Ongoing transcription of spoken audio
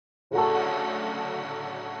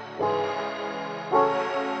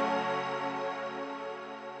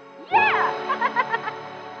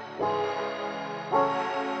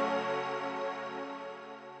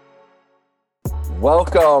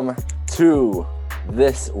Welcome to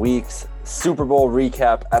this week's Super Bowl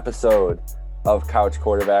recap episode of Couch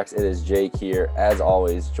Quarterbacks. It is Jake here, as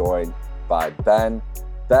always, joined by Ben.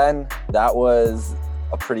 Ben, that was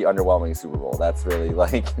a pretty underwhelming Super Bowl. That's really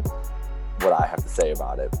like what I have to say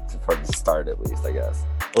about it from the start, at least, I guess.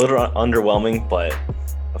 A little underwhelming, but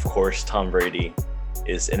of course, Tom Brady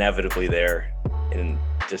is inevitably there and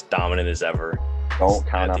just dominant as ever. Don't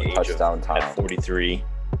count on touchdown Tom. At 43,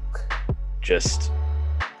 just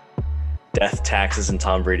death, taxes, and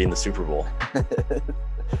Tom Brady in the Super Bowl.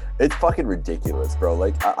 It's fucking ridiculous, bro.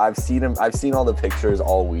 Like I've seen him. I've seen all the pictures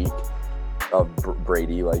all week of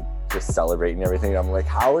Brady, like just celebrating everything. I'm like,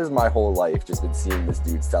 how has my whole life just been seeing this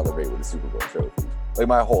dude celebrate with a Super Bowl trophy? Like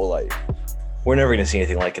my whole life. We're never going to see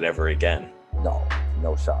anything like it ever again. No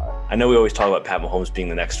shot. I know we always talk about Pat Mahomes being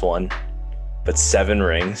the next one, but 7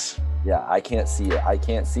 rings. Yeah, I can't see it. I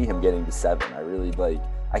can't see him getting to 7. I really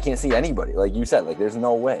I can't see anybody. Like you said, like there's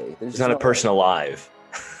no way. There's not a person alive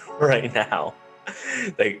right now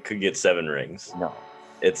that could get 7 rings. No.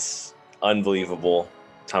 It's unbelievable.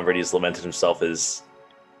 Tom Brady has lamented himself as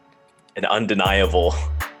an undeniable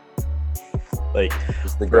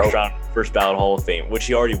first ballot Hall of Fame, which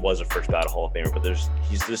he already was a first ballot Hall of Famer, but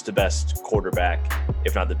he's just the best quarterback,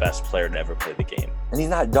 if not the best player to ever play the game. And he's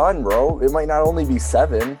not done, bro. It might not only be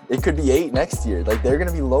 7, it could be 8 next year. Like they're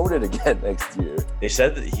gonna be loaded again next year. He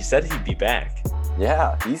said he'd be back.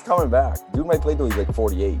 Yeah, he's coming back. Dude might play till he's like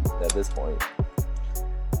 48 at this point.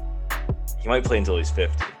 He might play until he's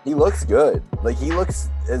 50. He looks good. Like he looks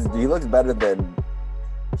better than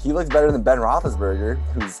Ben Roethlisberger,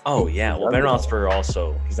 who's Ben Roethlisberger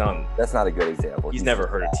also, he's on. That's not a good example. He's never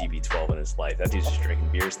heard of TB12 in his life. That dude's just drinking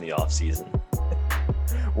beers in the off season.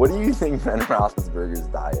 What do you think Ben Roethlisberger's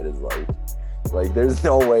diet is like? Like, there's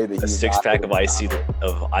no way that he's a 6-pack of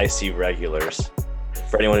IC regulars.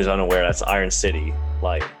 For anyone who's unaware, that's Iron City,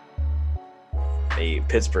 like a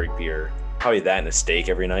Pittsburgh beer. Probably that and a steak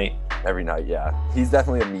every night. Every night, yeah. He's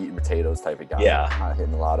definitely a meat and potatoes type of guy. Yeah.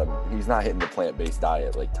 He's not hitting the plant-based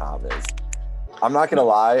diet like Tom is. I'm not gonna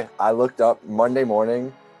lie. I looked up Monday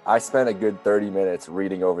morning. I spent a good 30 minutes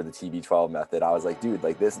reading over the TB12 method. I was like, dude,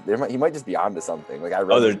 like this, he might just be onto something. Like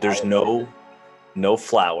there's no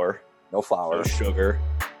flour, no sugar.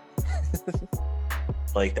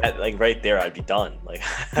 Like that, like right there, I'd be done. Like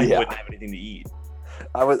I wouldn't have anything to eat.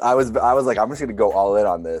 I was like, I'm just gonna go all in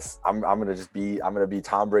on this. I'm gonna be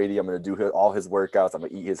Tom Brady. I'm gonna do all his workouts. I'm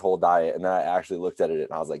gonna eat his whole diet. And then I actually looked at it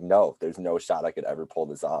and I was like, no, there's no shot I could ever pull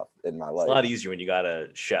this off in my life. It's a lot easier when you got a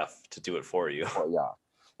chef to do it for you. Oh, yeah.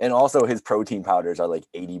 And also his protein powders are like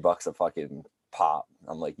 $80 a fucking pop.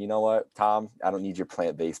 I'm like, you know what, Tom? I don't need your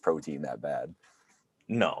plant-based protein that bad.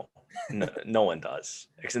 No one does.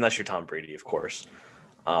 Unless you're Tom Brady, of course.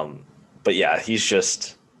 But yeah, he's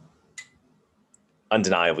just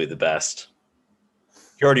undeniably the best.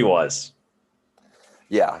 He already was.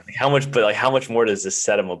 Yeah. How much more does this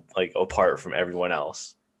set him apart from everyone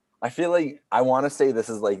else? I feel like I want to say this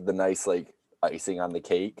is like the nice like icing on the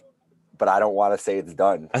cake, but I don't want to say it's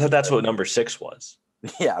done. I thought that's what number 6 was.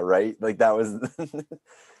 Yeah, right. Like that was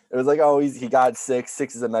it was like, oh, he got 6.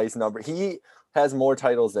 6 is a nice number. He has more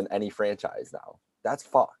titles than any franchise now. That's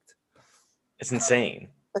fucked. It's insane.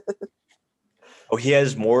 Oh, he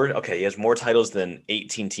has more. Okay, he has more titles than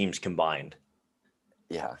 18 teams combined.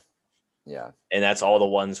 Yeah. And that's all the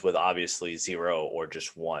ones with obviously 0 or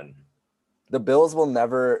just 1. The Bills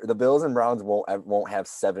and Browns won't have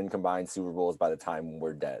 7 combined Super Bowls by the time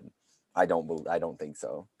we're dead. I don't think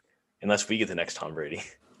so. Unless we get the next Tom Brady.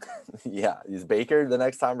 Yeah, is Baker the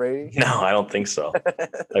next Tom Brady? No, I don't think so.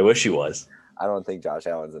 I wish he was. I don't think Josh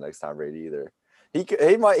Allen's the next Tom Brady either. He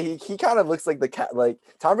kind of looks like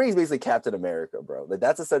Tom Brady's basically Captain America, bro. Like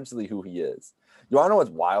that's essentially who he is. You want to know what's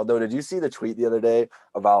wild though? Did you see the tweet the other day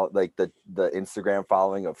about like the Instagram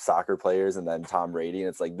following of soccer players and then Tom Brady? And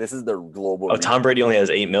it's like this is the global. Oh, Tom Brady only has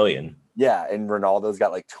 8 million. Yeah, and Ronaldo's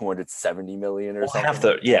got like 270 million or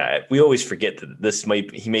something. We always forget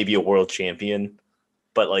that he may be a world champion,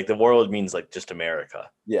 but like the world means like just America.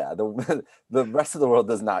 Yeah, the rest of the world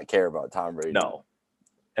does not care about Tom Brady. No.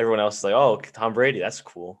 Everyone else is like, oh, Tom Brady, that's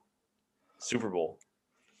cool. Super Bowl.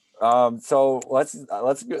 So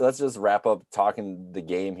let's just wrap up talking the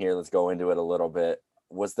game here. Let's go into it a little bit.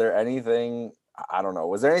 Was there anything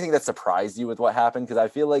that surprised you with what happened? Because I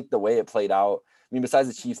feel like the way it played out, I mean, besides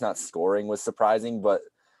the Chiefs not scoring was surprising, but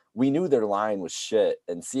we knew their line was shit.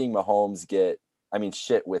 And seeing Mahomes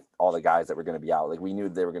shit with all the guys that were going to be out, like we knew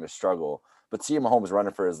they were going to struggle. But seeing Mahomes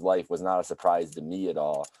running for his life was not a surprise to me at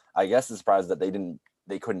all. I guess the surprise that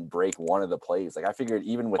they couldn't break one of the plays. Like I figured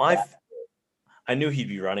even with that. I knew he'd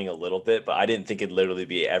be running a little bit, but I didn't think it'd literally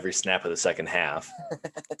be every snap of the second half.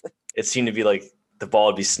 It seemed to be like the ball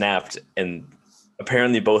would be snapped, and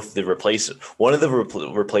apparently both the one of the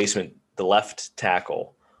replacement, the left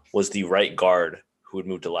tackle, was the right guard who would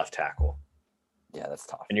move to left tackle. Yeah, that's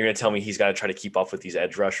tough. And you're going to tell me he's got to try to keep up with these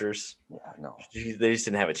edge rushers? Yeah, no. They just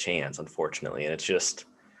didn't have a chance, unfortunately. And it's just,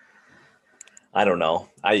 I don't know.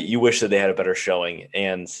 You wish that they had a better showing.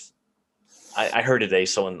 And I heard today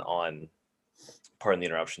someone on, pardon the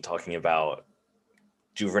interruption, talking about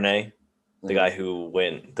Duvernay, the guy who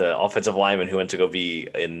went, the offensive lineman who went to go be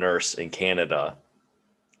a nurse in Canada.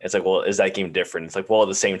 It's like, well, is that game different? It's like, well, at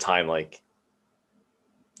the same time, like,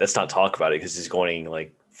 let's not talk about it because he's going,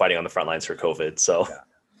 like, fighting on the front lines for COVID. So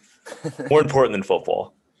more important than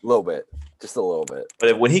football. A little bit. Just a little bit.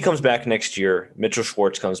 But when he comes back next year, Mitchell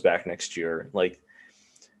Schwartz comes back next year, like,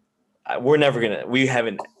 we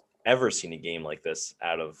haven't ever seen a game like this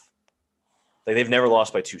out of, like, they've never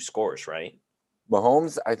lost by 2 scores, right?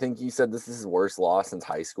 Mahomes, I think he said this is his worst loss since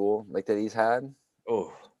high school, like, that he's had.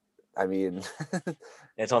 Oh, I mean,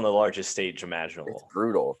 it's on the largest stage imaginable. It's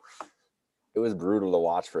brutal. It was brutal to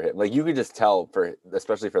watch for him. Like, you could just tell,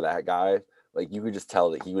 especially for that guy, like, you could just tell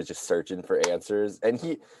that he was just searching for answers.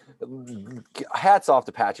 And hats off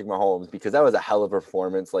to Patrick Mahomes, because that was a hell of a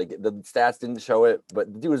performance. Like, the stats didn't show it,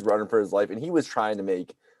 but the dude was running for his life, and he was trying to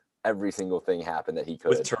make every single thing happen that he could.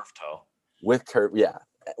 With turf, yeah,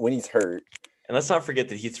 when he's hurt. And let's not forget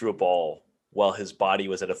that he threw a ball while his body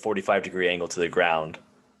was at a 45-degree angle to the ground.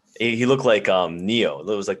 He looked like Neo. It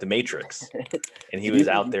was like the Matrix. And he was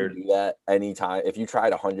out there. Do that anytime. If you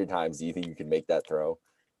tried 100 times, do you think you could make that throw?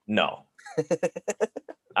 No.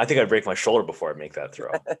 I think I'd break my shoulder before I make that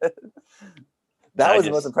throw. That was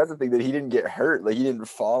the most impressive thing, that he didn't get hurt. Like, he didn't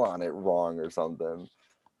fall on it wrong or something.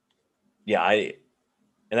 Yeah,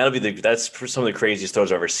 and that's some of the craziest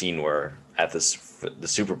throws I've ever seen were at the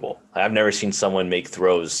Super Bowl. I've never seen someone make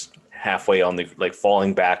throws halfway on like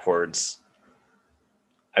falling backwards.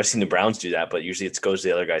 I've seen the Browns do that, but usually it goes to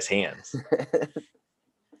the other guy's hands.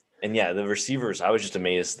 And yeah, the receivers, I was just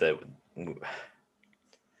amazed that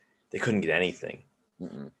they couldn't get anything.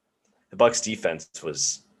 Mm-mm. The Bucs defense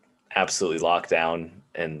was absolutely locked down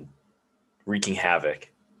and wreaking havoc.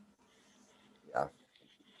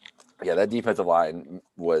 Yeah, that defensive line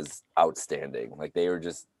was outstanding. Like, they were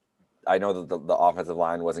just, I know that the offensive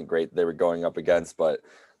line wasn't great they were going up against, but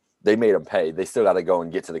they made them pay. They still got to go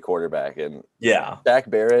and get to the quarterback. And yeah, Shaq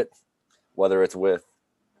Barrett, whether it's with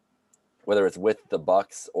the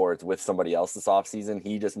Bucs or it's with somebody else this offseason,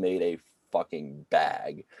 he just made a fucking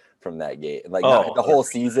bag from that game. Like, not the whole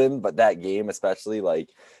season, but that game especially. Like,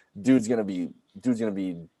 dude's gonna be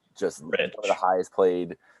just one of the highest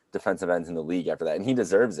played defensive ends in the league after that, and he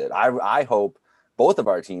deserves it. I hope both of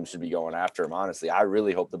our teams should be going after him. Honestly, I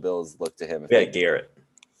really hope the Bills look to him. Yeah, Garrett,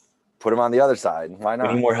 put him on the other side. Why not?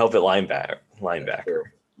 We need more help at linebacker.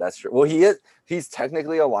 That's true. Well, he's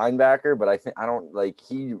technically a linebacker, but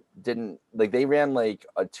he didn't, like, they ran like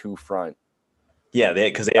a 2 front. Yeah,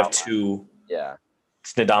 because they have 2. Yeah.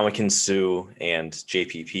 It's Ndamukong Suh and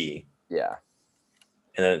JPP. Yeah.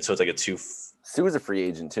 And then so it's like a 2. Suh is a free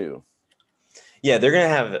agent too. Yeah, they're gonna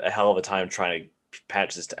have a hell of a time trying to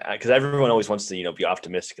patch this, because everyone always wants to, be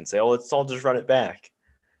optimistic and say, "Oh, let's all just run it back."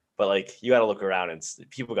 But, like, you got to look around and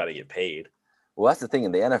people got to get paid. Well, that's the thing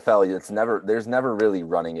in the NFL. There's never really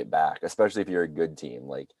running it back, especially if you're a good team.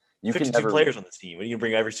 Like, you 52 can never players on the team. Are you gonna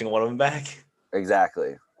bring every single one of them back?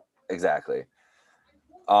 Exactly.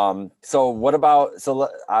 So what about? So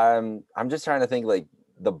I'm just trying to think, like,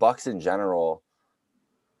 the Bucs in general.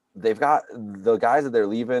 They've got the guys that they're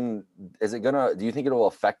leaving. Do you think it will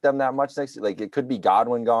affect them that much next year? Like, it could be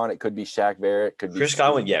Godwin gone. It could be Shaq Barrett. Could be Chris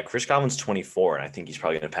Godwin. Yeah, Chris Godwin's 24, and I think he's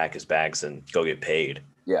probably going to pack his bags and go get paid.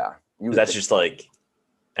 Yeah. That's just like,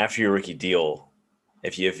 after your rookie deal,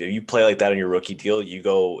 if you play like that on your rookie deal, you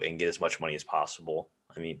go and get as much money as possible.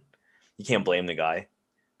 I mean, you can't blame the guy.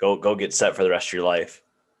 Go get set for the rest of your life.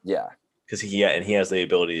 Yeah. Because he has the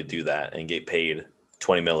ability to do that and get paid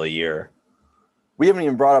 $20 million a year. We haven't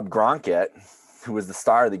even brought up Gronk yet, who was the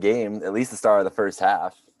star of the game, at least the star of the first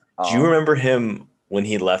half. Do you remember him when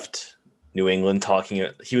he left New England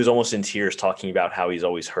he was almost in tears talking about how he's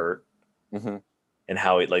always hurt, mm-hmm. and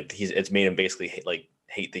how it's made him basically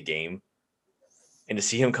hate the game. And to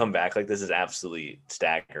see him come back like this is absolutely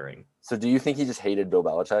staggering. So do you think he just hated Bill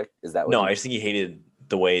Belichick? Is that what No, I just think he hated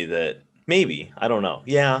the way that maybe, I don't know.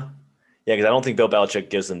 Yeah, because I don't think Bill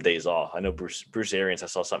Belichick gives them days off. I know Bruce Arians, I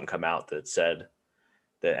saw something come out that said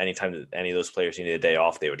that anytime that any of those players needed a day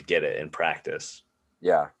off, they would get it in practice.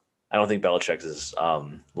 Yeah. I don't think Belichick is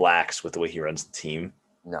lax with the way he runs the team.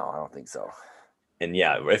 No, I don't think so. And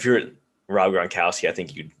yeah, if you're Rob Gronkowski, I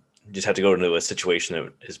think you just have to go into a situation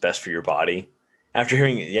that is best for your body. After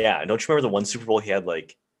hearing, yeah, don't you remember the one Super Bowl he had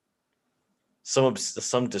like some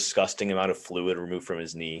disgusting amount of fluid removed from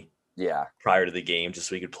his knee Yeah. prior to the game just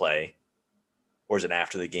so he could play, or is it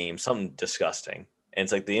after the game? Something disgusting. And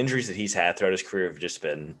it's like the injuries that he's had throughout his career have just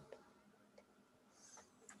been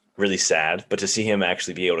really sad. But to see him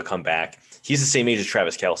actually be able to come back, he's the same age as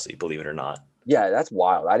Travis Kelce, believe it or not. Yeah, that's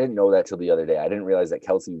wild. I didn't know that till the other day. I didn't realize that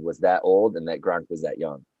Kelsey was that old and that Gronk was that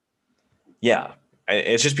young. Yeah,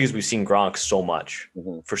 it's just because we've seen Gronk so much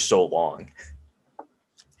for so long.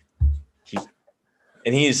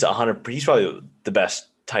 He's 100. He's probably the best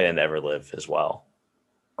tight end to ever live as well.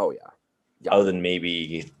 Oh yeah. Other than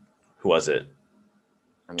maybe who was it?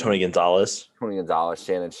 I mean, Tony Gonzalez,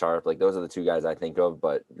 Shannon Sharp. Like those are the two guys I think of.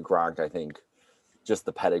 But Gronk, I think, just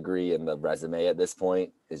the pedigree and the resume at this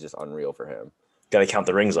point is just unreal for him. Got to count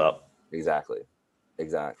the rings up. Exactly.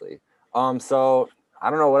 So I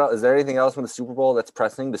don't know what else. Is there anything else from the Super Bowl that's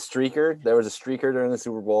pressing? The streaker. There was a streaker during the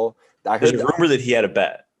Super Bowl. There's a rumor that he had a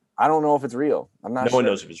bet. I don't know if it's real. I'm not sure. No one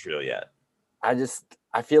knows if it's real yet.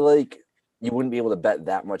 I feel like you wouldn't be able to bet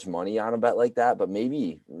that much money on a bet like that, but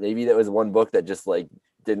maybe that was one book that just like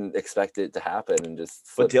didn't expect it to happen and just.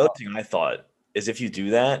 But the other thing I thought is if you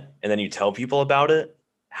do that and then you tell people about it,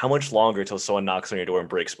 how much longer till someone knocks on your door and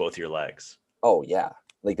breaks both your legs? Oh yeah,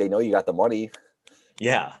 like they know you got the money.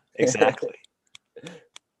 Yeah, exactly.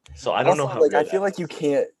 So I don't know how. Like I feel like you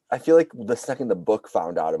can't. I feel like the second the book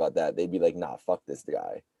found out about that, they'd be like, "Nah, fuck this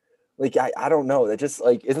guy." Like I don't know. That just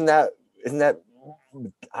like isn't that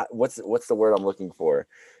what's the word I'm looking for?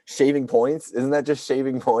 Shaving points? Isn't that just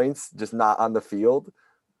shaving points? Just not on the field?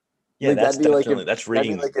 Yeah, like, that's definitely like that's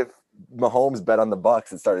rigging. That'd be like if Mahomes bet on the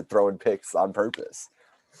Bucks and started throwing picks on purpose.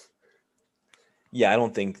 Yeah, I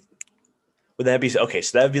don't think. Would that be okay?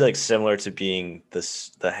 So that'd be like similar to being the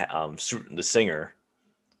singer,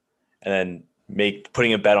 and then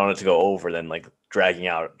putting a bet on it to go over, then like dragging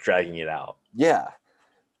it out. Yeah,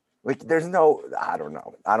 like there's no. I don't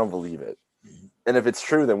know. I don't believe it. And if it's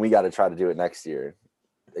true, then we got to try to do it next year.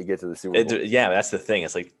 They get to the Super Bowl. Yeah, that's the thing.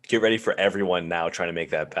 It's like get ready for everyone now trying to make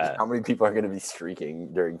that bet. How many people are going to be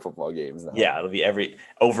streaking during football games now? Yeah, it'll be every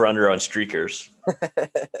over under on streakers.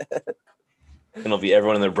 And it'll be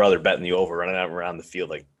everyone and their brother betting the over, running out around the field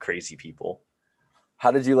like crazy people. How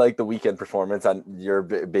did you like the weekend performance on your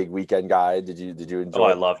big weekend guy? Did you enjoy? Oh,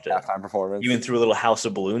 I loved it. Halftime performance. Even threw a little House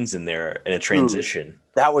of Balloons in there in a transition. Dude,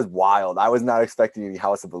 that was wild. I was not expecting any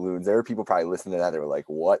House of Balloons. There were people probably listening to that. They were like,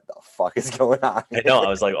 "What the fuck is going on?" I know. I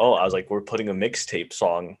was like, we're putting a mixtape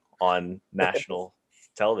song on national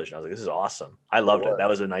television. I was like, this is awesome. I loved it. That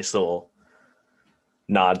was a nice little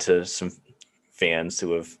nod to some fans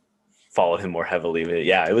who have followed him more heavily. But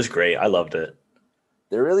yeah, it was great. I loved it.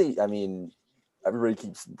 They're really, I mean, everybody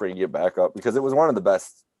keeps bringing it back up because it was one of the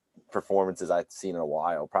best performances I've seen in a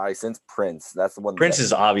while, probably since Prince. That's the one. Prince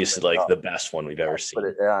is obviously like the best one we've ever seen.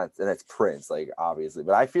 And it's Prince, like obviously.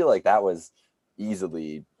 But I feel like that was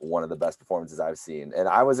easily one of the best performances I've seen. And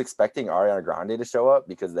I was expecting Ariana Grande to show up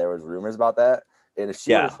because there was rumors about that. And if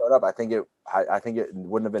she would have showed up, I think it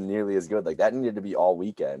wouldn't have been nearly as good. Like that needed to be all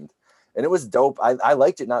weekend. And it was dope. I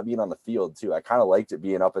liked it not being on the field too. I kind of liked it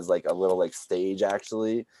being up as like a little like stage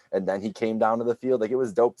actually. And then he came down to the field. Like it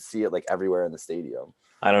was dope to see it like everywhere in the stadium.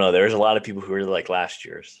 I don't know. There's a lot of people who really like last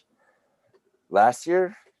year's. Last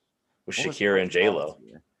year? With Shakira and J-Lo.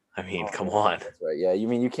 I mean, come on. That's right. Yeah. You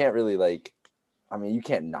mean you can't really like, I mean, you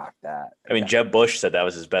can't knock that. I mean, Jeb Bush said that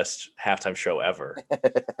was his best halftime show ever.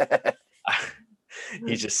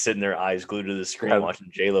 He's just sitting there, eyes glued to the screen, watching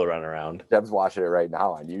J-Lo run around. Jeb's watching it right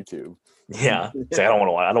now on YouTube. Yeah, like, I don't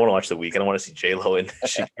want to watch the week. I don't want to see J-Lo and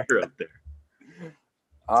Shakira up there.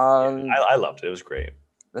 I loved it. It was great.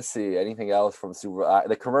 Let's see. Anything else from Super?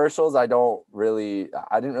 The commercials, I didn't really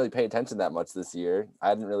pay attention that much this year.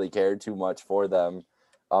 I didn't really care too much for them.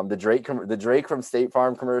 The Drake from State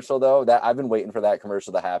Farm commercial though, that I've been waiting for that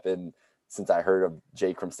commercial to happen since I heard of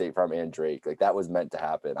Jake from State Farm and Drake. Like that was meant to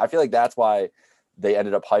happen. I feel like that's why they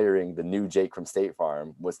ended up hiring the new Jake from State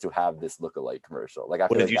Farm was to have this lookalike commercial. Like,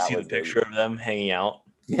 did you see the picture of them hanging out?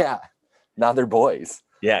 Yeah, now they're boys.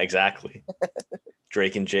 Yeah, exactly.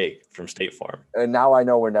 Drake and Jake from State Farm. And now I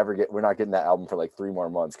know we're not getting that album for like 3 more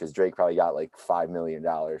months because Drake probably got like $5 million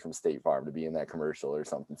from State Farm to be in that commercial or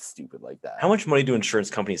something stupid like that. How much money do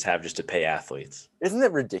insurance companies have just to pay athletes? Isn't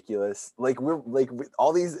it ridiculous? Like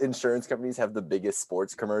all these insurance companies have the biggest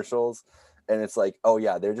sports commercials, and it's like, oh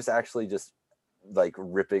yeah, they're just actually just like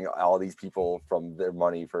ripping all these people from their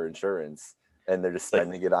money for insurance, and they're just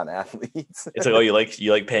spending it on athletes. It's like, oh, you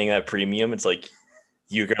like paying that premium? It's like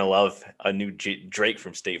you're gonna love a new Drake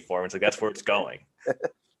from State Farm. It's like that's where it's going.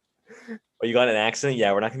 Oh, you got in an accident?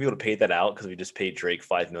 Yeah, we're not gonna be able to pay that out because we just paid Drake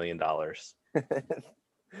 $5 million.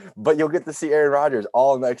 But you'll get to see Aaron Rodgers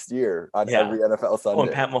all next year on every NFL Sunday. Oh,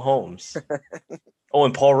 and Pat Mahomes. Oh,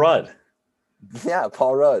 and Paul Rudd. Yeah,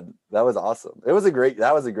 Paul Rudd. That was awesome. That was a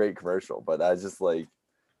great commercial. But I was just like,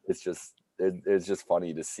 it's just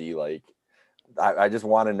funny to see. Like, I just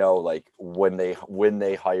want to know, like, when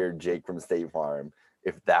they hired Jake from State Farm,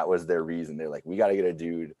 if that was their reason. They're like, we got to get a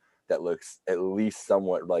dude that looks at least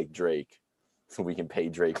somewhat like Drake, so we can pay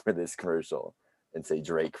Drake for this commercial and say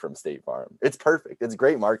Drake from State Farm. It's perfect. It's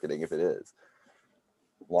great marketing if it is.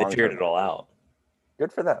 They figured it all out.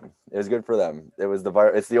 Good for them. It was good for them.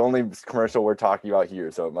 It's the only commercial we're talking about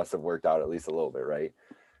here, so it must have worked out at least a little bit, right?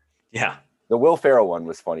 Yeah. The Will Ferrell one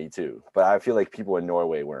was funny too, but I feel like people in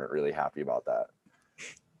Norway weren't really happy about that.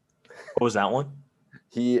 What was that one?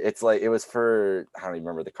 It was for, I don't even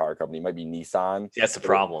remember the car company. It might be Nissan. That's the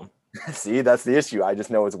problem. See, that's the issue. I just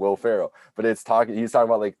know it's Will Ferrell, but he's talking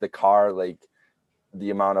about like the car, like the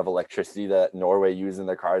amount of electricity that Norway uses in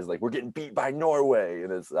their cars. Like, we're getting beat by Norway,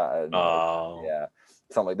 and it's yeah,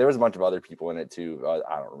 something like. There was a bunch of other people in it too.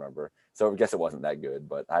 I don't remember, so I guess it wasn't that good.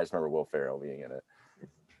 But I just remember Will Ferrell being in it.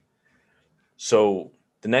 So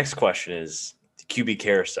the next question is the QB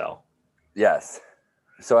carousel. Yes.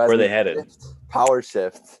 So as where are they headed? Power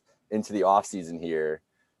shift into the offseason here.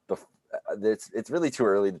 It's really too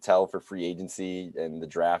early to tell for free agency, and the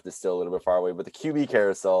draft is still a little bit far away, but the QB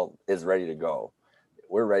carousel is ready to go.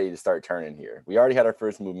 We're ready to start turning here. We already had our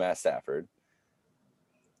first move, Matt Stafford.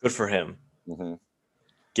 Good for him. Mm-hmm.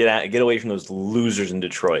 Get away from those losers in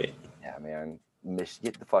Detroit. Yeah, man.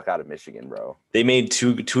 Get the fuck out of Michigan, bro. They made two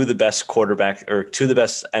of the best two of the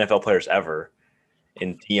best NFL players ever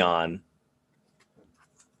in Deion.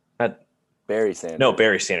 Barry Sanders. No,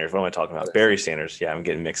 Barry Sanders. What am I talking about? Barry Sanders. Yeah, I'm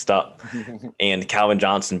getting mixed up. And Calvin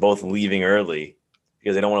Johnson both leaving early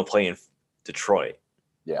because they don't want to play in Detroit.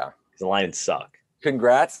 Yeah. The Lions suck.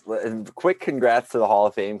 Congrats. Quick congrats to the Hall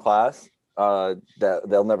of Fame class. That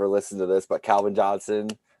they'll never listen to this, but Calvin Johnson,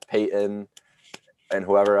 Peyton, and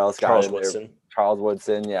whoever else got in there. Charles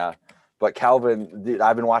Woodson, yeah. But Calvin, dude,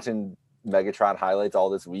 I've been watching Megatron highlights all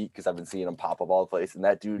this week because I've been seeing him pop up all the place, and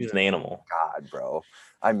that dude, he's an animal. God, bro,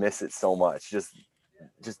 I miss it so much. Just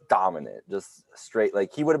dominant, just straight.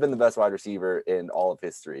 Like, he would have been the best wide receiver in all of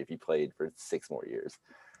history if he played for 6 more years,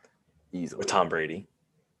 easily. With Tom Brady.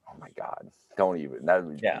 Oh my God, don't even.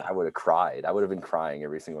 I would have cried. I would have been crying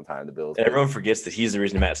every single time the Bills. And everyone forgets that he's the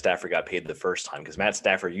reason Matt Stafford got paid the first time, because Matt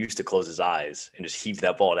Stafford used to close his eyes and just heave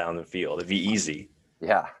that ball down the field. It'd be easy.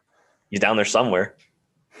 Yeah, he's down there somewhere.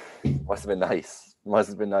 Must have been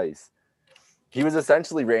nice. He was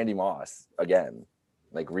essentially Randy Moss again,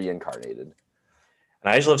 like reincarnated.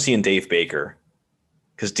 And I just love seeing Dave Baker,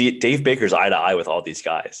 because Dave Baker's eye to eye with all these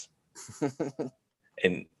guys.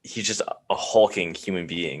 And he's just a hulking human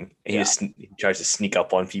being. And he tries to sneak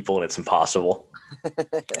up on people, and it's impossible.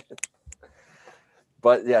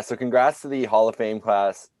 But yeah, so congrats to the Hall of Fame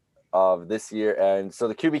class of this year. And so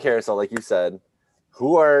the QB carousel, like you said,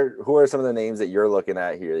 who are some of the names that you're looking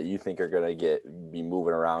at here that you think are going to be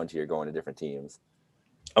moving around here, going to different teams?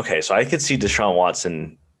 Okay, so I could see Deshaun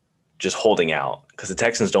Watson just holding out because the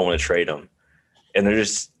Texans don't want to trade him. And they're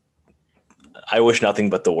just – I wish nothing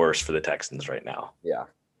but the worst for the Texans right now. Yeah.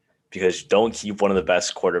 Because don't keep one of the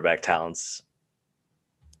best quarterback talents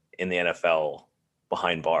in the NFL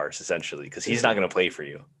behind bars, essentially, because he's not going to play for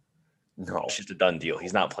you. No. It's just a done deal.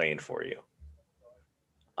 He's not playing for you.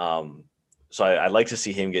 So I'd like to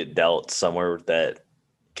see him get dealt somewhere that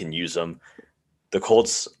can use him. The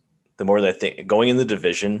Colts, the more that I think, going in the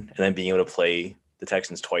division and then being able to play the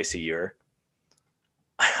Texans twice a year,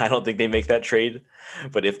 I don't think they make that trade.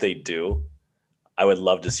 But if they do, I would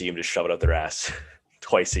love to see him just shove it up their ass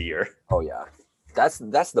twice a year. Oh, yeah. That's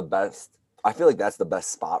the best. I feel like that's the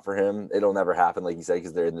best spot for him. It'll never happen, like you said,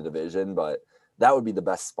 because they're in the division, but that would be the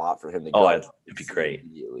best spot for him to go. It'd be great.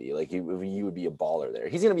 Immediately. Like, he would be a baller there.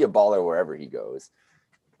 He's going to be a baller wherever he goes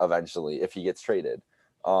eventually if he gets traded.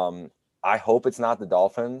 I hope it's not the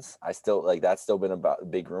Dolphins. I still like that's still been a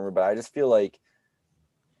big rumor, but I just feel like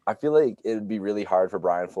it would be really hard for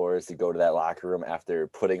Brian Flores to go to that locker room after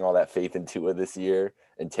putting all that faith in Tua this year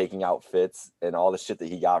and taking out Fitz and all the shit that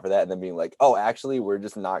he got for that, and then being like, oh, actually, we're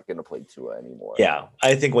just not going to play Tua anymore. Yeah,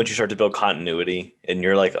 I think once you start to build continuity and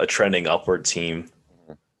you're like a trending upward team,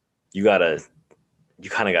 you kind of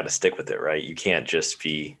got to stick with it, right? You can't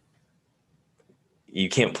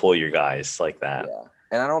pull your guys like that. Yeah.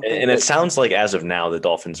 And I don't think it sounds like as of now, the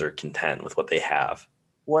Dolphins are content with what they have.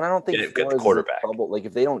 Well, I don't think get the quarterback. Like,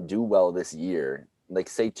 if they don't do well this year, like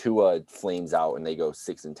say Tua flames out and they go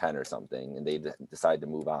 6-10 or something, and they decide to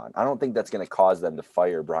move on. I don't think that's going to cause them to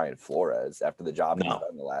fire Brian Flores after the job he's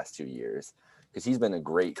done the last 2 years, because he's been a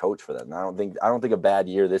great coach for them. I don't think a bad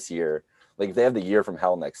year this year. Like if they have the year from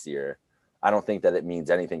hell next year, I don't think that it means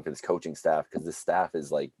anything for this coaching staff, because this staff is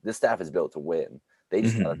built to win. They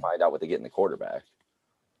just got to find out what they get in the quarterback.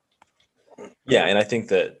 Yeah, and I think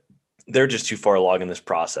that they're just too far along in this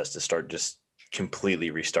process to start just completely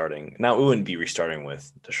restarting. Now, it wouldn't be restarting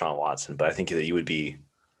with Deshaun Watson, but I think that you would be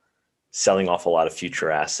selling off a lot of future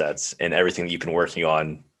assets and everything that you've been working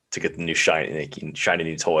on to get the new shiny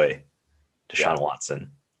new toy, Deshaun Watson.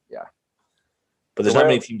 Yeah. But there's not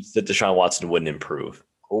many teams that Deshaun Watson wouldn't improve.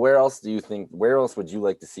 Well, where else would you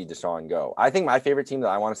like to see Deshaun go? I think my favorite team that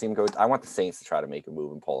I want to see him go, I want the Saints to try to make a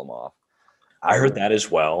move and pull him off. I heard that as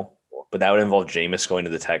well, but that would involve Jameis going to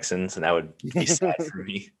the Texans, and that would be sad for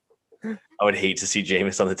me. I would hate to see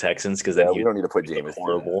Jameis on the Texans, because then we don't need to put Jameis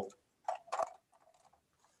horrible.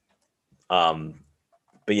 But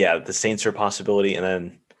yeah, the Saints are a possibility, and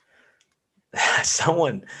then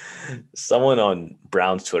someone on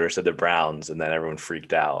Browns Twitter said the Browns, and then everyone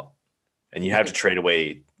freaked out. And you have to trade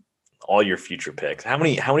away all your future picks. How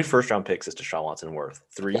many first round picks is Deshaun Watson worth?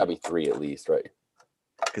 3? Gotta be 3 at least, right?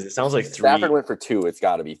 Because it sounds like 3. Stafford went for 2. It's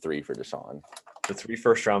got to be 3 for Deshaun. The 3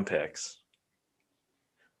 first round picks.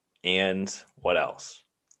 And what else?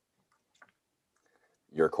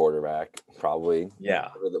 Your quarterback, probably.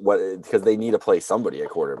 Yeah. Because they need to play somebody at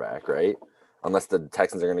quarterback, right? Unless the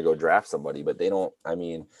Texans are going to go draft somebody, but they don't. I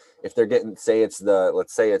mean, if they're getting, let's say it's the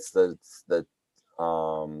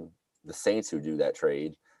Saints who do that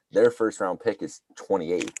trade, their first round pick is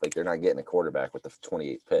 28. Like they're not getting a quarterback with the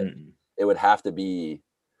 28th pick. It would have to be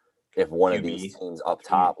if one of these teams up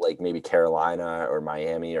top, like maybe Carolina or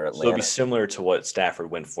Miami or Atlanta. So it'd be similar to what Stafford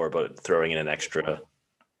went for, but throwing in an extra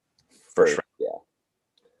first round. Yeah.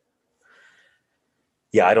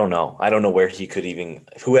 Yeah, I don't know. I don't know where he could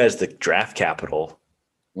who has the draft capital.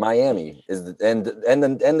 Miami is and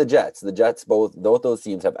the Jets. The Jets both those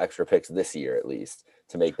teams have extra picks this year at least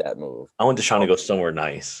to make that move. I want Deshaun to go somewhere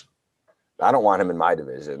nice. I don't want him in my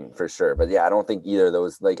division for sure, but yeah, I don't think either of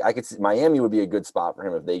those. Like I could see Miami would be a good spot for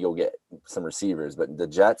him if they go get some receivers, but the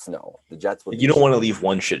Jets, no. The Jets would. You don't want to leave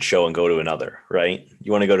one shit show and go to another, right?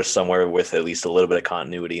 You want to go to somewhere with at least a little bit of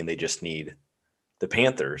continuity, and they just need the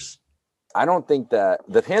Panthers. I don't think that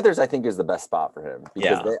the Panthers, I think, is the best spot for him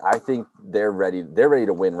because I think they're ready. They're ready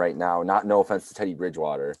to win right now. No offense to Teddy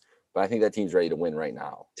Bridgewater, but I think that team's ready to win right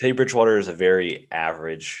now. Teddy Bridgewater is a very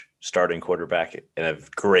average starting quarterback and a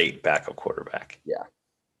great backup quarterback. Yeah.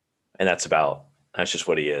 And that's just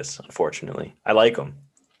what he is, unfortunately. I like him.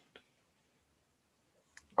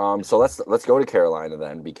 So let's go to Carolina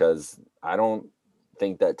then, because I don't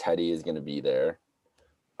think that Teddy is going to be there.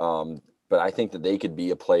 But I think that they could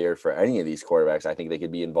be a player for any of these quarterbacks. I think they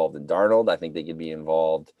could be involved in Darnold. I think they could be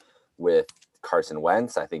involved with Carson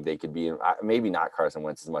Wentz. I think they could be maybe not Carson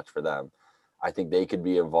Wentz as much for them. I think they could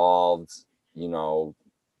be involved,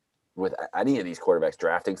 with any of these quarterbacks,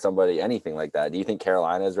 drafting somebody, anything like that. Do you think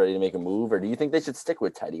Carolina is ready to make a move, or do you think they should stick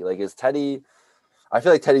with Teddy? Like, I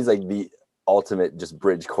feel like Teddy's like the ultimate just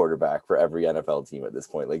bridge quarterback for every NFL team at this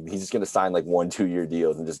point. Like he's just going to sign like 1-2 year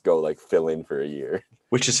deals and just go like fill in for a year.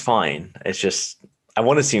 Which is fine. It's just, I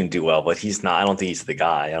want to see him do well, but he's not. I don't think he's the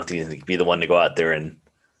guy. I don't think he's going to be the one to go out there and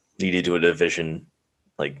lead you to a division,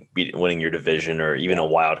 like winning your division or even a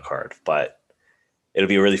wild card. But it'll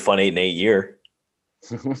be a really fun 8-8 year.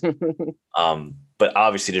 But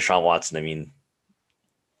obviously Deshaun Watson, I mean,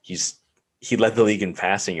 he led the league in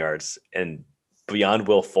passing yards, and beyond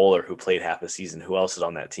Will Fuller, who played half a season, who else is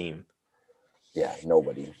on that team? Yeah,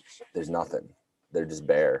 nobody. There's nothing. They're just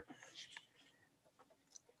bare.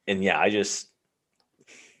 And yeah, I think,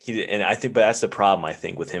 but that's the problem. I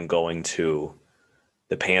think with him going to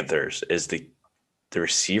the Panthers is the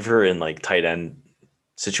receiver and like tight end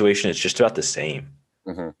situation is just about the same.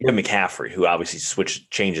 Mm-hmm. You have McCaffrey, who obviously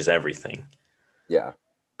changes everything. Yeah,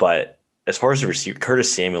 but as far as the receiver,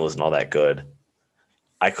 Curtis Samuel isn't all that good.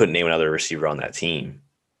 I couldn't name another receiver on that team.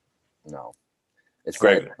 No, it's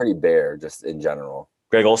pretty bare just in general.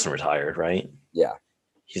 Greg Olsen retired, right? Yeah,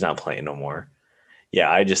 he's not playing no more. Yeah,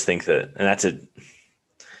 I just think that, and that's it.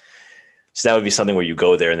 So that would be something where you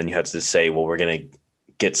go there and then you have to say, well, we're going to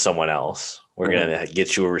get someone else. We're going to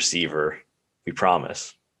get you a receiver. We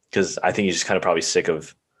promise. Because I think he's just kind of probably sick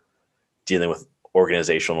of dealing with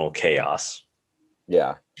organizational chaos.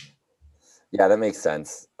 Yeah. Yeah, that makes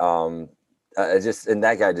sense. And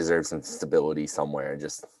that guy deserves some stability somewhere,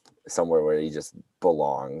 just somewhere where he just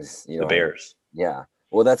belongs. The Bears. Yeah.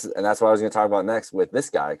 Well, that's what I was going to talk about next with this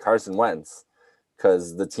guy, Carson Wentz.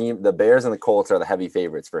 because the Bears and the Colts are the heavy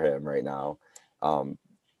favorites for him right now.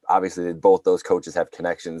 Obviously, both those coaches have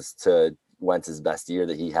connections to Wentz's best year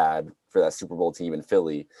that he had for that Super Bowl team in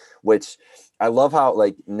Philly, which I love how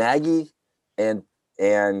like Nagy and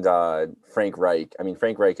Frank Reich. I mean,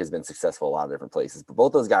 Frank Reich has been successful a lot of different places, but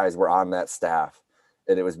both those guys were on that staff,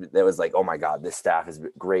 and it was like, oh my God, this staff is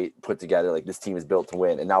great put together. Like this team is built to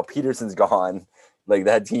win, and now Peterson's gone. Like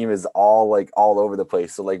that team is all over the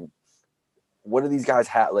place. So like, what do these guys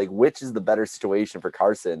have? Like, which is the better situation for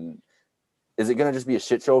Carson? Is it going to just be a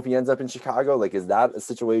shit show if he ends up in Chicago? Like, is that a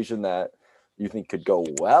situation that you think could go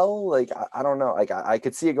well? Like, I don't know. Like, I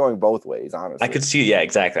could see it going both ways, honestly. I could see, yeah,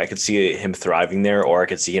 exactly. I could see him thriving there, or I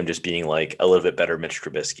could see him just being like a little bit better Mitch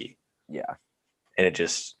Trubisky. Yeah.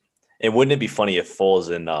 And wouldn't it be funny if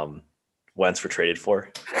Foles and Wentz were traded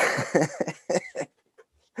for?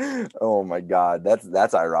 Oh my God.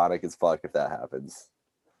 That's ironic as fuck if that happens.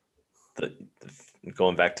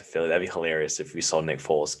 Going back to Philly, that'd be hilarious if we saw Nick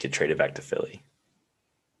Foles get traded back to Philly.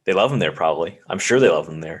 They love him there, probably. I'm sure they love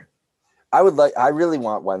him there. I really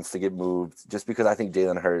want Wentz to get moved just because I think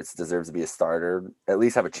Jalen Hurts deserves to be a starter, at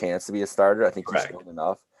least have a chance to be a starter. I think he's shown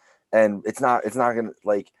enough. And it's not going to,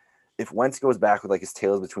 like, if Wentz goes back with like his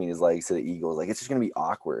tails between his legs to the Eagles, like it's just going to be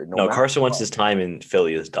awkward. No, Carson Wentz's time in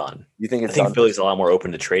Philly is done. You think I think Philly's a lot more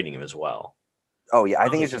open to trading him as well. Oh yeah, I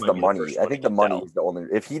think it's just the money. I think the money is the only.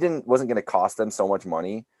 If he wasn't going to cost them so much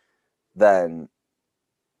money, then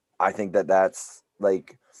I think that's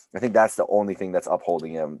the only thing that's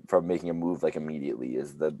upholding him from making a move like immediately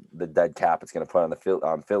is the dead cap it's going to put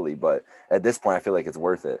on Philly. But at this point, I feel like it's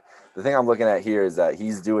worth it. The thing I'm looking at here is that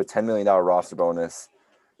he's due a $10 million roster bonus.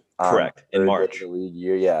 Correct, in March. The league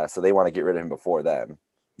year, yeah. So they want to get rid of him before then.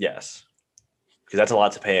 Yes, because that's a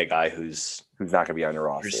lot to pay a guy who's not going to be on your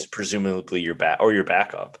roster. Presumably your backup. Or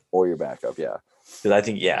your backup, yeah. Because I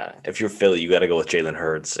think, yeah, if you're Philly, you got to go with Jalen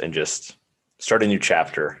Hurts and just start a new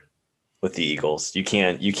chapter with the Eagles. You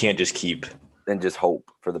can't just keep and just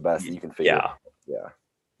hope for the best that you can figure. Yeah.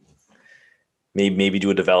 Maybe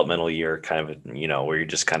do a developmental year, kind of, where you're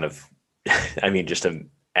just kind of, just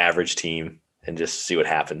an average team and just see what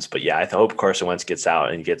happens. But yeah, I hope Carson Wentz gets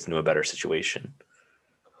out and gets into a better situation.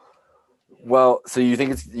 Well, so you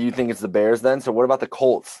think it's the Bears then? So what about the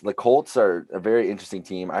Colts? The Colts are a very interesting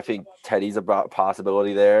team. I think Teddy's a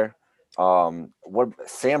possibility there. What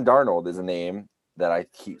Sam Darnold is a name that I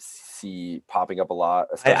see popping up a lot.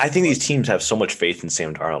 I think these teams have so much faith in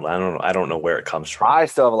Sam Darnold. I don't know where it comes from. I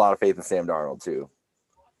still have a lot of faith in Sam Darnold too,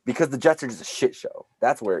 because the Jets are just a shit show.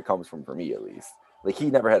 That's where it comes from for me, at least. Like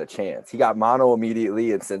he never had a chance. He got mono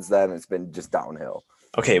immediately, and since then it's been just downhill.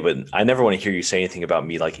 Okay, but I never want to hear you say anything about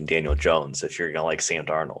me liking Daniel Jones if you're going to like Sam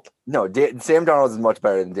Darnold. No, Sam Darnold is much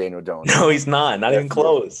better than Daniel Jones. No, he's not. Not even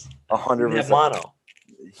close. 100%. Mono.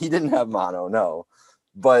 He didn't have mono, no.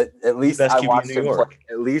 But at least I watched him play.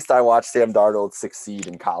 At least I watched Sam Darnold succeed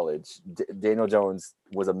in college. Daniel Jones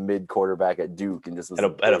was a mid quarterback at Duke and just was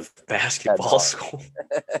at a basketball school.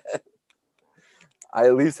 I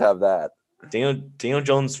at least have that. Daniel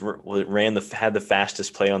Jones had the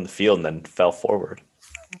fastest play on the field and then fell forward.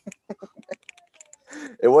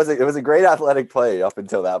 It was a great athletic play up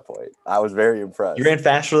until that point. I was very impressed. You ran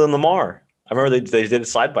faster than Lamar. I remember they did it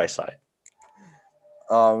side by side.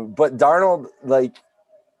 But Darnold, like,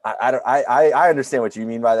 I understand what you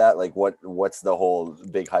mean by that. Like, what's the whole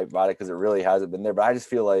big hype about it? Because it really hasn't been there. But I just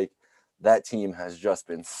feel like that team has just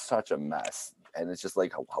been such a mess, and it's just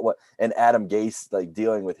like what and Adam Gase, like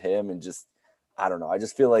dealing with him, and just I don't know. I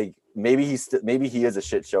just feel like maybe he is a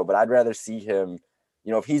shit show, but I'd rather see him.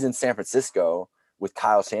 If he's in San Francisco with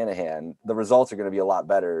Kyle Shanahan, the results are going to be a lot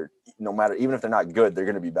better. No matter, even if they're not good, they're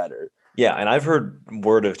going to be better. Yeah, and I've heard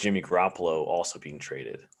word of Jimmy Garoppolo also being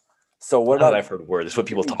traded. So what about? I've heard word. It's what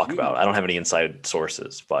people talk about. I don't have any inside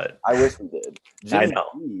sources, but I wish we did. I know.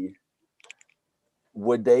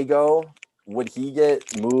 Would they go? Would he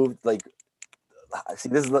get moved? Like, see,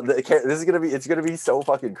 this is gonna be so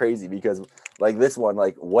fucking crazy because like this one,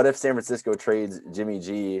 like, what if San Francisco trades Jimmy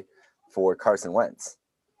G for Carson Wentz?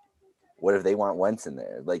 What if they want Wentz in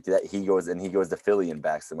there? Like that he goes to Philly and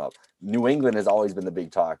backs them up. New England has always been the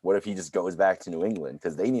big talk. What if he just goes back to New England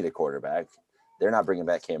because they need a quarterback? They're not bringing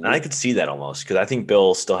back Cam Newton. And I could see that almost because I think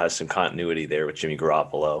Bill still has some continuity there with Jimmy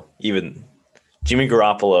Garoppolo. Even Jimmy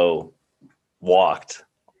Garoppolo walked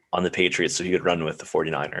on the Patriots so he could run with the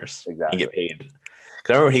 49ers and get paid. Because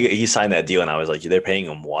I remember he signed that deal and I was like, they're paying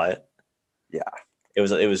him what? Yeah. It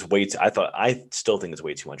was way too – I still think it's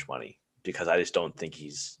way too much money because I just don't think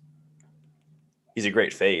he's a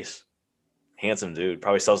great face. Handsome dude.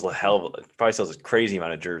 Probably sells a crazy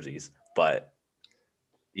amount of jerseys, but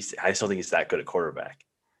I still think he's that good at quarterback.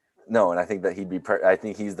 No, and I think that he'd be. I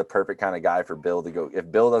think he's the perfect kind of guy for Bill to go.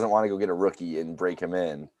 If Bill doesn't want to go get a rookie and break him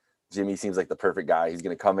in, Jimmy seems like the perfect guy. He's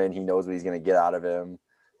going to come in. He knows what he's going to get out of him,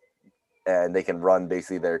 and they can run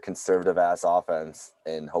basically their conservative ass offense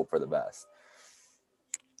and hope for the best.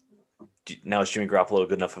 Now is Jimmy Garoppolo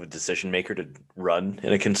good enough of a decision maker to run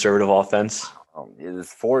in a conservative offense?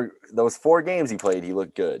 Those 4 games he played, he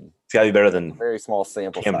looked good. It's got to be better than very small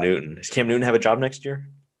sample Cam size. Newton. Does Cam Newton have a job next year?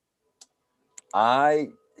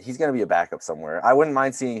 He's going to be a backup somewhere. I wouldn't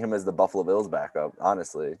mind seeing him as the Buffalo Bills backup,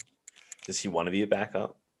 honestly. Does he want to be a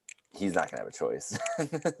backup? He's not going to have a choice.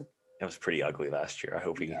 That was pretty ugly last year. I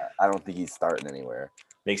hope he. I don't think he's starting anywhere.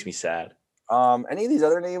 Makes me sad. Any of these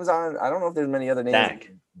other names on? I don't know if there's many other names.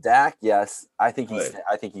 Dak, yes. I think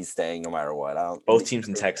he's staying no matter what. I don't. Both teams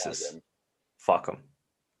in Texas. Fuck them.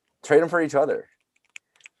 Trade them for each other.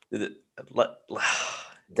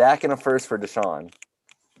 Dak and a first for Deshaun.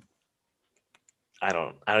 I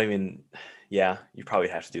don't even. Yeah, you probably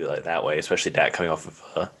have to do it that way, especially Dak coming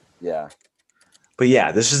off of. Yeah. But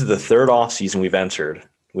yeah, this is the third offseason we've entered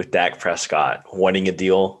with Dak Prescott wanting a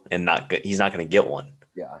deal and he's not going to get one.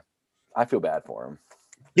 Yeah, I feel bad for him.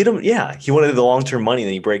 He wanted the long-term money, and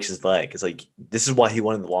then he breaks his leg. It's like, this is why he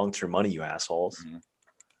wanted the long-term money, you assholes. Mm-hmm.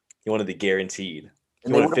 He wanted the guaranteed.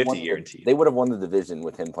 He wanted 50 guaranteed. They would have won the division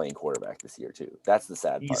with him playing quarterback this year too. That's the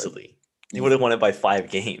sad part. Easily. They would have won it by 5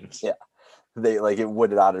 games. Yeah. It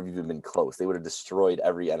would not have even been close. They would have destroyed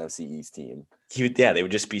every NFC East team. They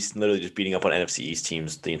would just be literally just beating up on NFC East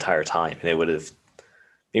teams the entire time. And they would have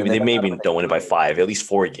maybe don't win it by 5, at least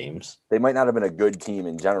 4 games. They might not have been a good team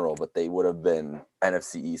in general, but they would have been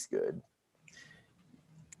NFC East good.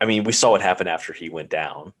 I mean, we saw what happened after he went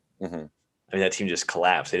down. Mm-hmm. I mean, that team just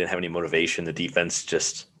collapsed. They didn't have any motivation. The defense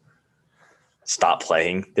just stopped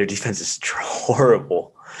playing. Their defense is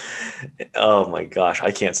horrible. Oh my gosh,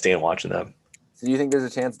 I can't stand watching them. So do you think there's a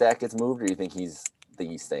chance Dak gets moved, or do you think he's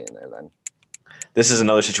staying there then? This is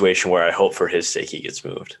another situation where I hope for his sake he gets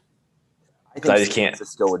moved. I think San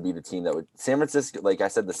Francisco would be the team that would. San Francisco, like I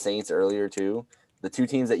said, the Saints earlier too. The 2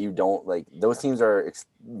 teams that you don't like, those teams are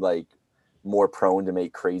like more prone to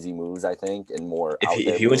make crazy moves, I think, and more.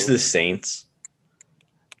 If he went to the Saints,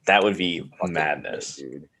 that would be madness.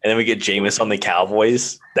 Dude. And then we get Jameis on the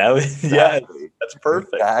Cowboys. That would that's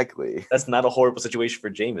perfect. Exactly. That's not a horrible situation for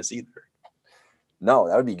Jameis either. No,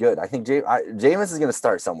 that would be good. I think Jameis is going to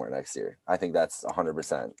start somewhere next year. I think that's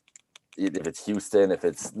 100%. If it's Houston, if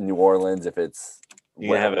it's New Orleans, if it's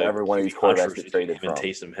wherever one of these quarterbacks gets traded from.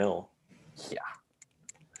 Taysom Hill. Yeah.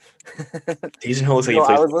 Taysom Hill looks like he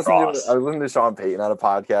plays I was listening to Sean Payton on a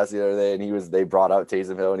podcast the other day, and they brought out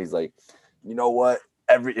Taysom Hill, and he's like, you know what?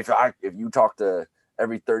 If you talk to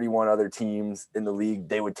every 31 other teams in the league,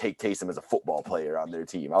 they would take Taysom as a football player on their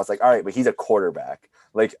team. I was like, all right, but he's a quarterback.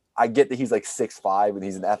 Like, I get that he's like 6'5" and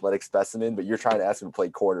he's an athletic specimen, but you're trying to ask him to play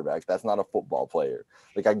quarterback. That's not a football player.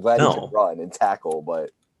 Like, I'm glad he can run and tackle, but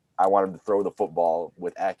I want him to throw the football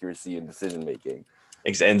with accuracy and decision making.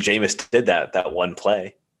 And Jameis did that one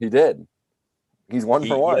play. He did. He's 1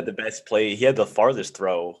 for 1. He had the best play. He had the farthest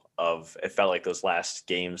throw of, it felt like, those last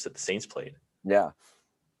games that the Saints played. Yeah.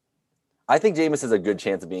 I think Jameis has a good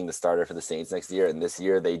chance of being the starter for the Saints next year. And this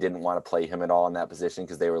year they didn't want to play him at all in that position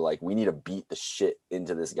because they were like, we need to beat the shit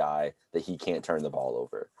into this guy that he can't turn the ball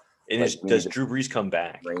over. And does Drew Brees come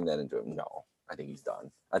back? Bring that into him. No, I think he's done.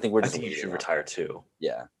 I think he should retire too.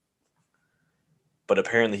 Yeah. But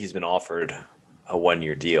apparently he's been offered a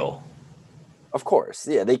 1-year deal. Of course.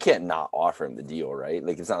 Yeah, they can't not offer him the deal, right?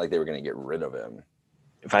 Like, it's not like they were going to get rid of him.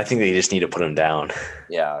 If I think they just need to put him down.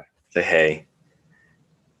 Yeah. Say, hey.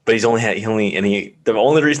 But the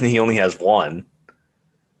only reason he only has 1,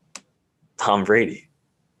 Tom Brady.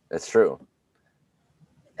 That's true.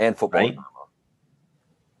 And football karma.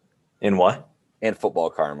 And what? And football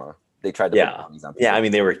karma. They tried to I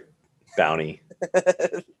mean, they were bounty.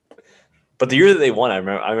 But the year that they won, I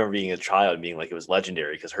remember being a child and being like, it was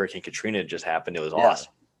legendary because Hurricane Katrina had just happened. It was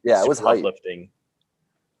awesome. Yeah, it was uplifting.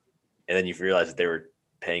 And then you realize that they were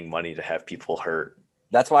paying money to have people hurt.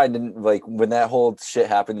 That's why I didn't like when that whole shit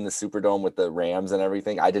happened in the Superdome with the Rams and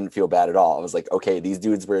everything. I didn't feel bad at all. I was like, okay, these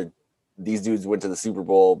dudes went to the Super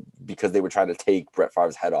Bowl because they were trying to take Brett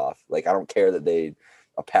Favre's head off. Like, I don't care that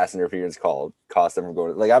a pass interference call cost them from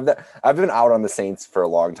going. Like, I've been out on the Saints for a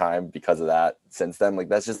long time because of that. Since then, like,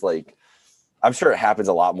 that's just like, I'm sure it happens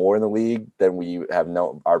a lot more in the league than we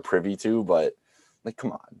are privy to. But like,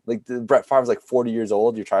 come on, like Brett Favre's like 40 years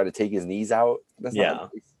old. You're trying to take his knees out. That's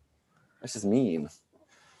just mean.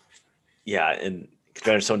 Yeah, and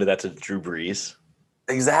someone did that to Drew Brees.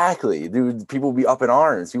 Exactly, dude. People will be up in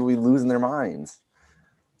arms. People will be losing their minds.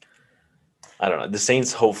 I don't know. The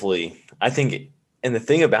Saints, hopefully, I think And the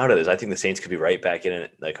thing about it is, I think the Saints could be right back in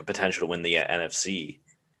it, like a potential to win the NFC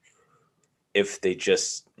if they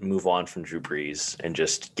just move on from Drew Brees and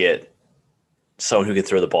just get someone who can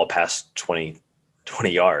throw the ball past 20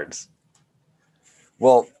 yards.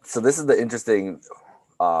 Well, so this is the interesting,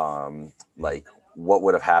 like what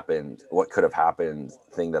would have happened, what could have happened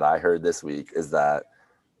thing that I heard this week is that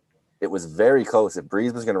it was very close. If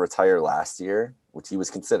Brees was going to retire last year, which he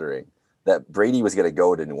was considering, that Brady was going to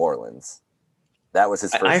go to New Orleans. That was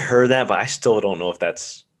his first. I heard that, but I still don't know if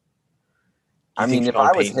that's. I mean, if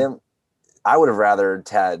I was him, I would have rather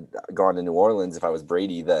had gone to New Orleans if I was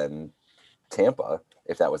Brady than Tampa,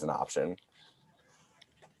 if that was an option.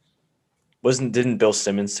 Didn't Bill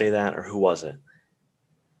Simmons say that, or who was it?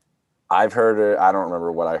 I've heard it. I don't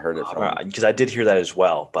remember what I heard it from. Because I did hear that as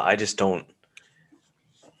well, but I just don't.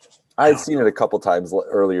 I had seen it a couple times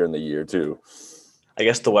earlier in the year too. I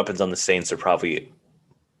guess the weapons on the Saints are probably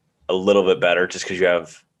a little bit better just because you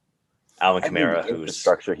have Alvin Kamara, who's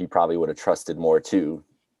structure he probably would have trusted more too.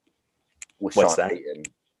 With What's Sean that? Payton.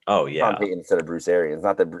 Oh yeah, Sean Payton instead of Bruce Arians.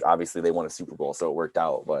 Not that obviously they won a Super Bowl, so it worked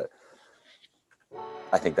out, but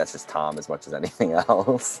I think that's just Tom as much as anything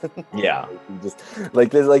else. Yeah, just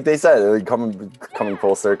like they said, like coming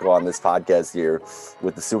full circle on this podcast here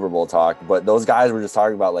with the Super Bowl talk. But those guys were just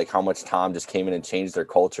talking about like how much Tom just came in and changed their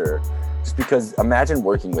culture. Just because imagine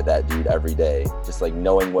working with that dude every day, just like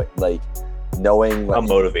knowing how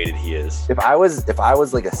motivated he is. If I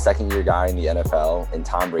was like a second year guy in the NFL and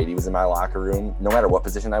Tom Brady was in my locker room, no matter what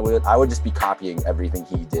position I would just be copying everything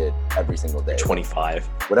he did every single day. 25.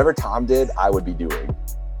 Whatever Tom did, I would be doing.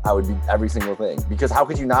 I would be every single thing. Because how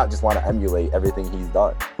could you not just want to emulate everything he's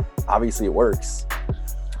done? Obviously it works.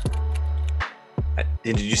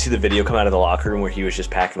 Did you see the video come out of the locker room where he was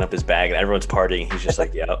just packing up his bag and everyone's partying? He's just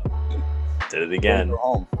like, yep, did it again. Go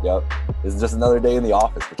home. Yep. This is just another day in the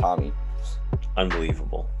office for Tommy.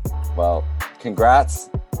 Unbelievable. Well, congrats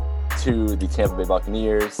to the Tampa Bay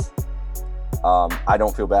Buccaneers. I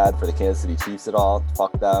don't feel bad for the Kansas City Chiefs at all.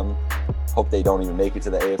 Fuck them. Hope they don't even make it to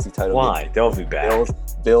the AFC title game. Why? They'll be back.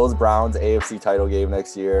 Bills, Browns, AFC title game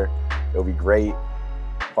next year. It'll be great.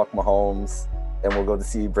 Fuck Mahomes. And we'll go to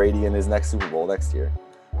see Brady in his next Super Bowl next year.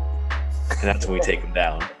 And that's when we take him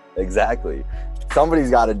down. Exactly. Somebody's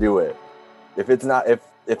got to do it. If it's not,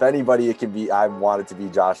 if anybody, it can be, I want it to be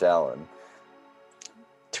Josh Allen.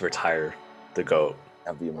 To retire the GOAT.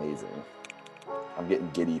 That'd be amazing. I'm getting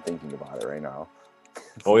giddy thinking about it right now.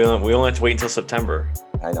 Well, we only have to wait until September.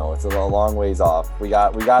 I know it's a long ways off. We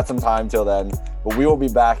got some time till then, but we will be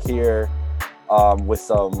back here with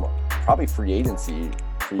some probably free agency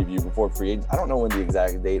preview before free agency. I don't know when the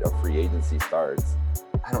exact date of free agency starts.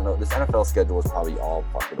 I don't know. This NFL schedule is probably all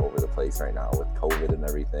fucking over the place right now with COVID and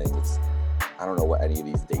everything. I don't know what any of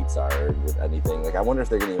these dates are with anything. Like, I wonder if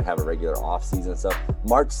they're going to even have a regular off-season stuff.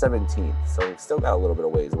 March 17th, so we've still got a little bit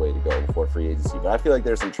of ways away to go before free agency. But I feel like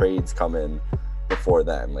there's some trades coming before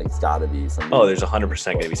then. Like, it's got to be some. Oh, there's 100%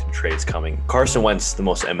 going to be some trades coming. Carson Wentz, the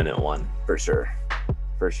most eminent one. For sure.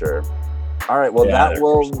 All right, well, yeah,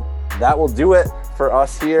 that will do it for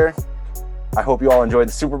us here. I hope you all enjoyed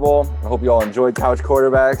the Super Bowl. I hope you all enjoyed Couch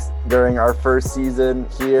Quarterbacks during our first season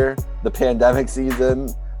here, the pandemic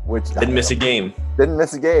season. Which didn't miss a game. Didn't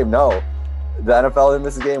miss a game, no. The NFL didn't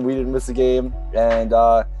miss a game. We didn't miss a game. And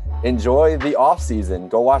enjoy the off season.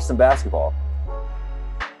 Go watch some basketball.